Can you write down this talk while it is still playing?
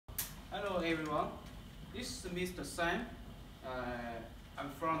Hello everyone, this is Mr. Sam.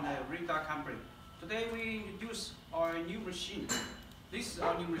 I'm from the RUIDA company. Today we introduce our new machine. This is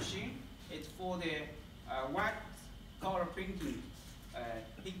our new machine. It's for the white color printing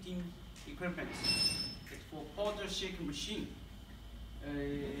heating equipment. It's for powder shaking machine.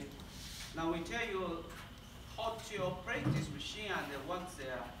 Now we tell you how to operate this machine and what's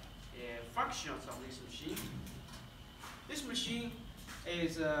the functions of this machine. This machine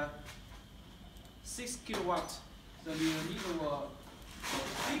is 6 kilowatts. So you need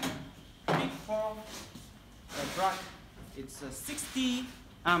a big pole drag. It's 60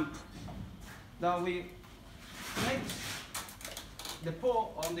 amp. Now we connect the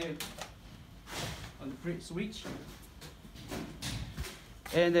pole on the switch,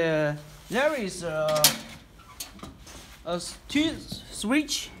 and there is a two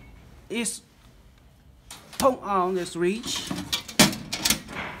switch. Is turn on the switch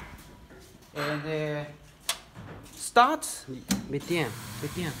and start. 没电。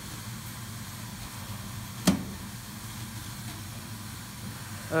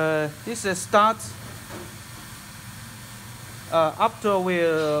This is start. After we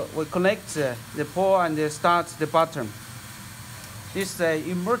connect the pole and start the button. This is an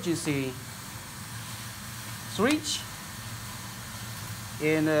emergency switch,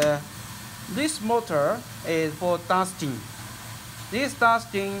 and this motor is for dusting. This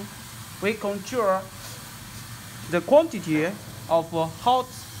dusting, we control the quantity of hot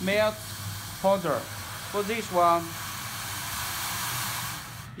melt powder. For this one,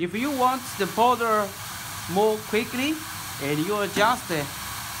 if you want the powder more quickly, and you adjust this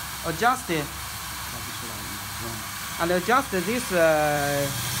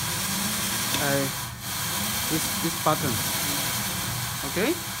button.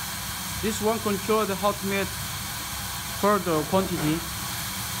 Okay. This one control the hot melt powder quantity,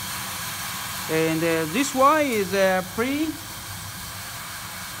 and this one is preheating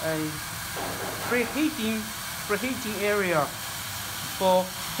area for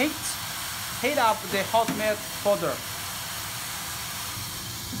heat up the hot melt powder.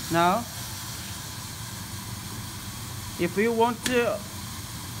 Now, if you want to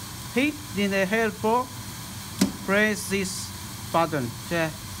heat in the helper, press this button to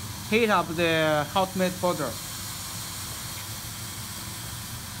heat up the hot melt powder.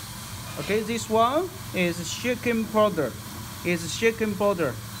 Okay, this one is shaking powder.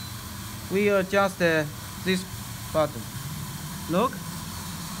 We adjust this button. Look,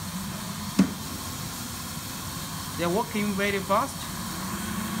 they're working very fast.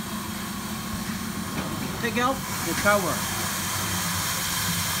 Take out the cover.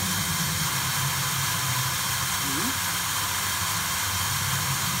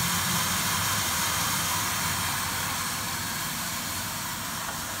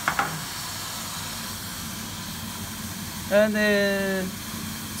 And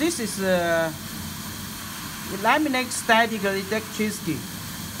this is laminate static electricity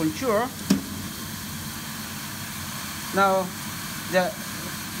control. Now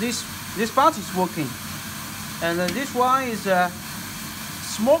this part is working, and this one is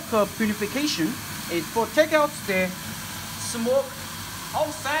smoke purification. It for take out the smoke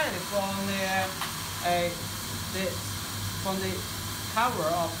outside from the cover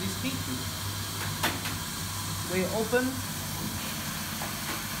of this heating. We open,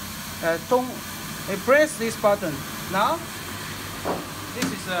 press this button. Now,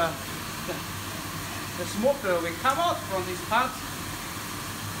 this is the smoke will come out from this part,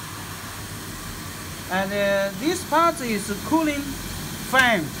 and this part is a cooling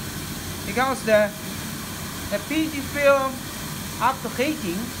fan, because the PET film after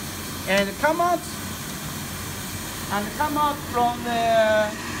heating and come out from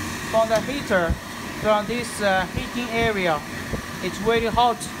the heater. From this heating area, it's very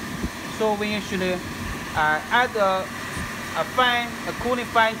hot, so we usually add a cooling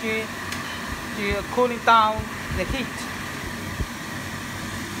fan to cooling down the heat.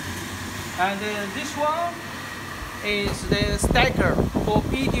 And this one is the stacker for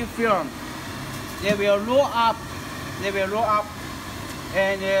PET film. They will roll up,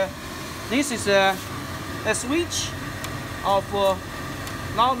 and this is a switch of.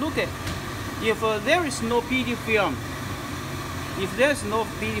 Now look at. If there is no PET film,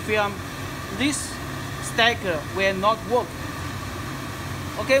 this stacker will not work.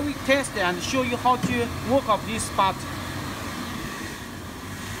 Okay, we test and show you how to work of this part.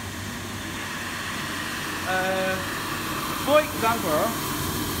 For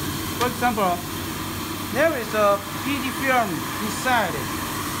example, there is a PET film inside.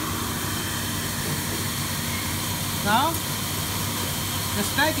 Now, the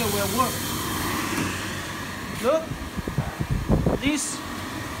stacker will work. Look, this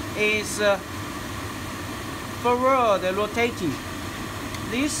is forward rotating.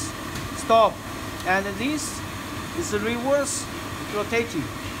 This stop, and this is reverse rotating.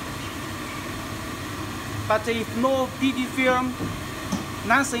 But if no PD film,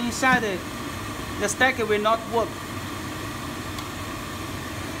 nothing inside it, the stacker will not work.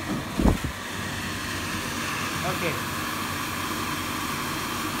 Okay.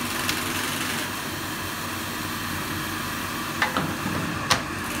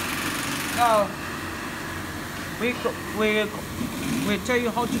 Now we tell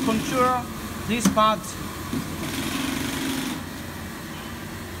you how to control this part.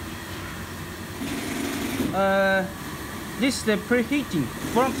 This is the preheating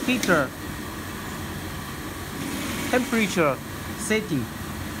front heater temperature setting.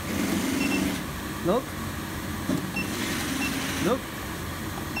 Look,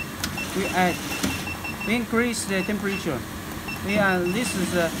 we increase the temperature. This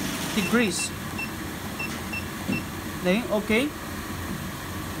is decrease. Then okay.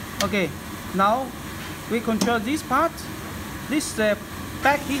 Now we control this part. This is the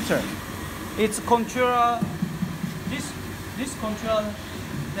back heater. It's control this control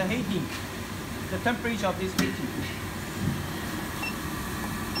the heating, the temperature of this heating.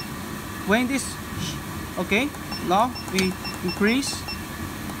 When this okay, now we increase,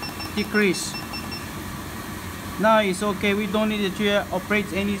 decrease. Now it's okay. We don't need to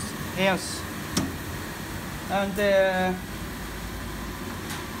operate any else. And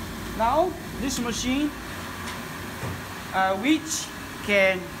now this machine, which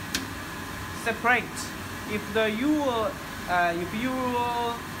can separate if your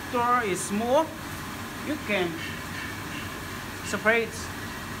door is small, you can separate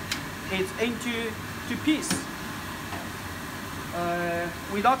it into two pieces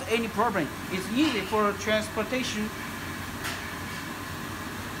without any problem. It's easy for transportation,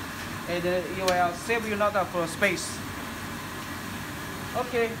 and you will save you a lot of space.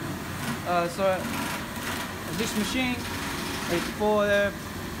 Okay, so this machine is for the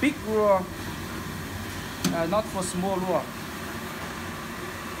big room, not for small room.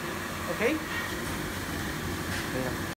 Okay. Yeah.